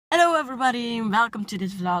everybody, welcome to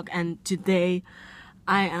this vlog, and today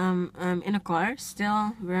I am in a car,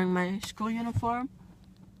 still wearing my school uniform.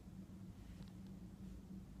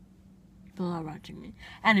 People are watching me.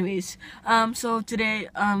 Anyways, so today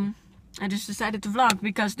I just decided to vlog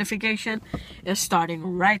because the vacation is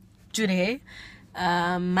starting right today.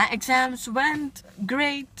 My exams went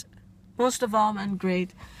great, most of all went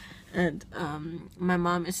great. And my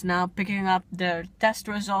mom is now picking up their test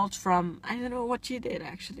results from, I don't know what she did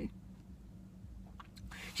actually.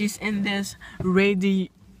 She's in this radiation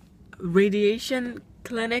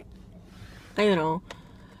clinic, I don't know,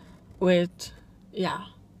 with, yeah.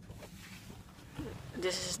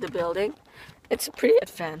 This is the building. It's a pretty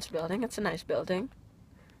advanced building, it's a nice building.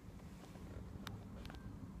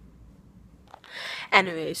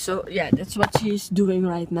 Anyway, so yeah, that's what she's doing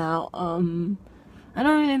right now. I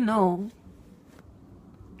don't really know.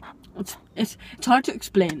 It's hard to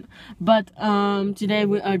explain, but today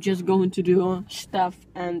we are just going to do stuff,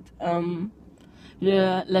 and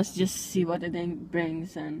yeah, let's just see what the day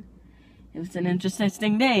brings, and if it's an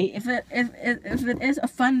interesting day. If it is a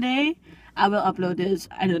fun day, I will upload this.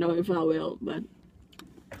 I don't know if I will, but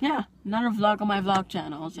yeah, another vlog on my vlog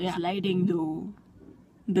channel. So yeah, lighting though,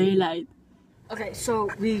 daylight. Okay, so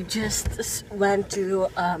we just went to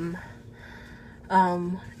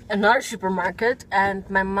another supermarket, and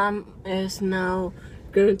my mom is now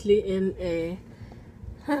currently in a,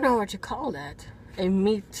 I don't know what you call that, a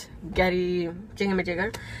meat getty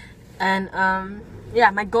jingamajigger. And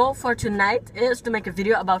yeah, my goal for tonight is to make a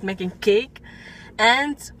video about making cake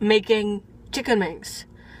and making chicken wings.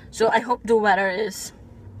 So I hope the weather is,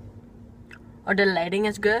 or the lighting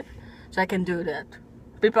is good, so I can do that.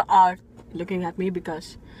 People are looking at me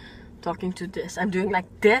because talking to this, I'm doing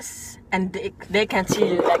like this, and they can't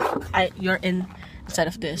see you, like you're inside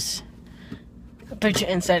of this picture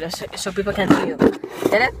inside of, so people can't see you.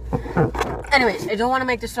 Get it? Anyways, I don't want to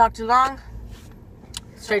make this vlog too long.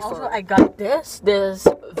 Straightforward. Also, I got this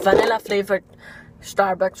vanilla flavored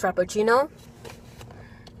Starbucks Frappuccino.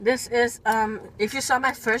 This is if you saw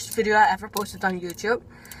my first video I ever posted on YouTube,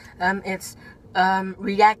 it's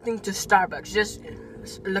reacting to Starbucks. Just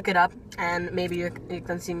look it up and maybe you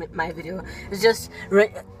can see my video. It's just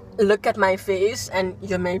look at my face and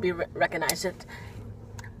you maybe recognize it.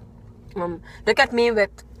 Look at me with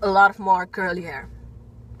a lot of more curly hair,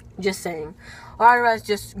 just saying. Or otherwise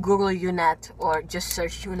just Google UNET or just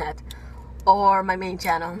search UNET or my main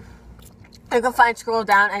channel. You can scroll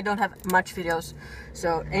down, I don't have much videos,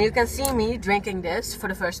 so, and you can see me drinking this for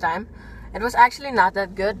the first time. It was actually not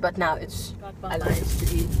that good, but now it's I like it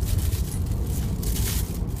to eat.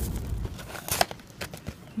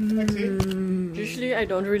 Usually I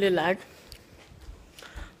don't really like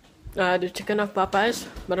the chicken of Popeyes,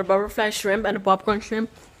 but the butterfly shrimp and the popcorn shrimp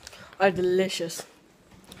are delicious.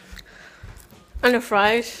 And the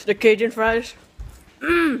fries, the Cajun fries.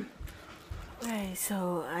 Okay,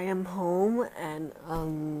 so I am home,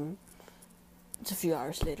 and it's a few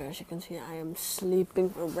hours later. As you can see, I am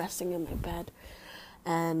sleeping or resting in my bed,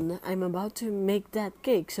 and I'm about to make that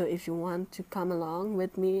cake. So if you want to come along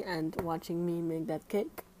with me and watching me make that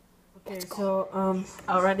cake. Okay, so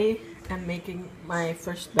already I'm making my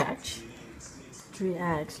first batch. 3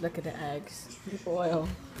 eggs. Look at the eggs. The oil.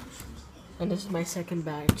 And this is my second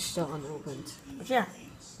batch, still unopened. But yeah,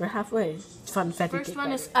 we're halfway. It's fun, fatty cake. First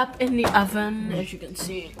one is up in the oven, as you can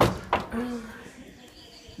see.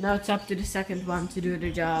 Now it's up to the second one to do the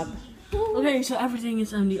job. Okay, so everything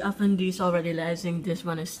is in the oven. These already rising. This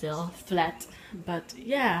one is still flat. But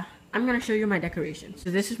yeah, I'm gonna show you my decoration. So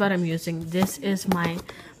this is what I'm using. This is my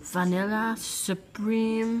vanilla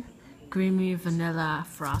supreme creamy vanilla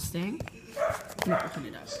frosting. No, open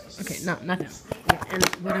it up. Okay, no, not now. Yeah, and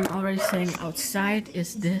what I'm already saying outside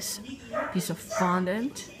is this piece of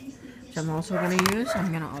fondant, which I'm also gonna use.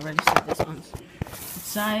 I'm gonna already set this on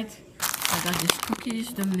outside. I got these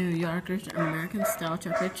cookies, the New Yorkers American style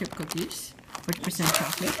chocolate chip cookies, 40%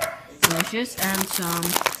 chocolate, delicious, and some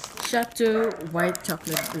Chateau white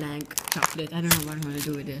chocolate blank chocolate. I don't know what I'm gonna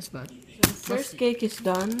do with this, but so the first cake is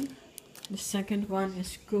done. The second one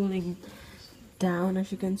is cooling down,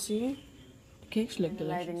 as you can see. Cakes look delicious.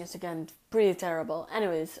 The lighting is again pretty terrible.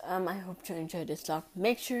 Anyways, I hope you enjoyed this vlog.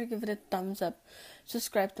 Make sure you give it a thumbs up,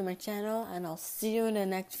 subscribe to my channel, and I'll see you in the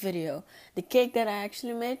next video. The cake that I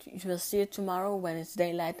actually made, you will see it tomorrow when it's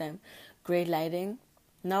daylight time. Great lighting.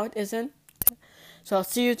 Now it isn't. So I'll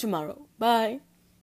see you tomorrow. Bye.